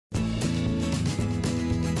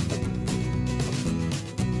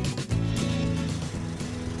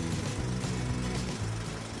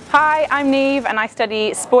Hi, I'm Niamh and I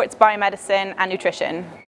study sports biomedicine and nutrition.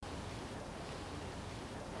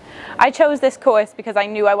 I chose this course because I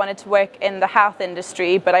knew I wanted to work in the health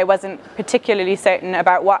industry, but I wasn't particularly certain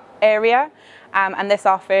about what area. And this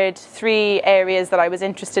offered 3 areas that I was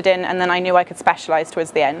interested in, and then I knew I could specialise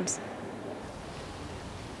towards the end.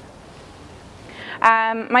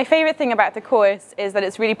 My favourite thing about the course is that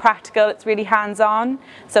it's really practical, it's really hands-on.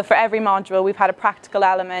 So for every module we've had a practical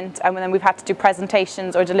element, and then we've had to do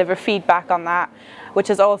presentations or deliver feedback on that, which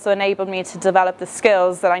has also enabled me to develop the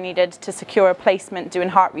skills that I needed to secure a placement doing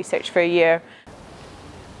heart research for a year.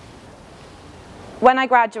 When I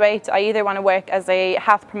graduate, I either want to work as a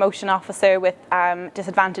health promotion officer with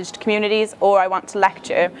disadvantaged communities, or I want to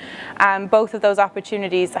lecture. Both of those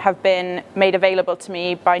opportunities have been made available to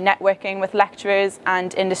me by networking with lecturers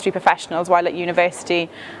and industry professionals while at university,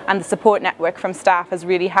 and the support network from staff has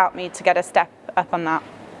really helped me to get a step up on that.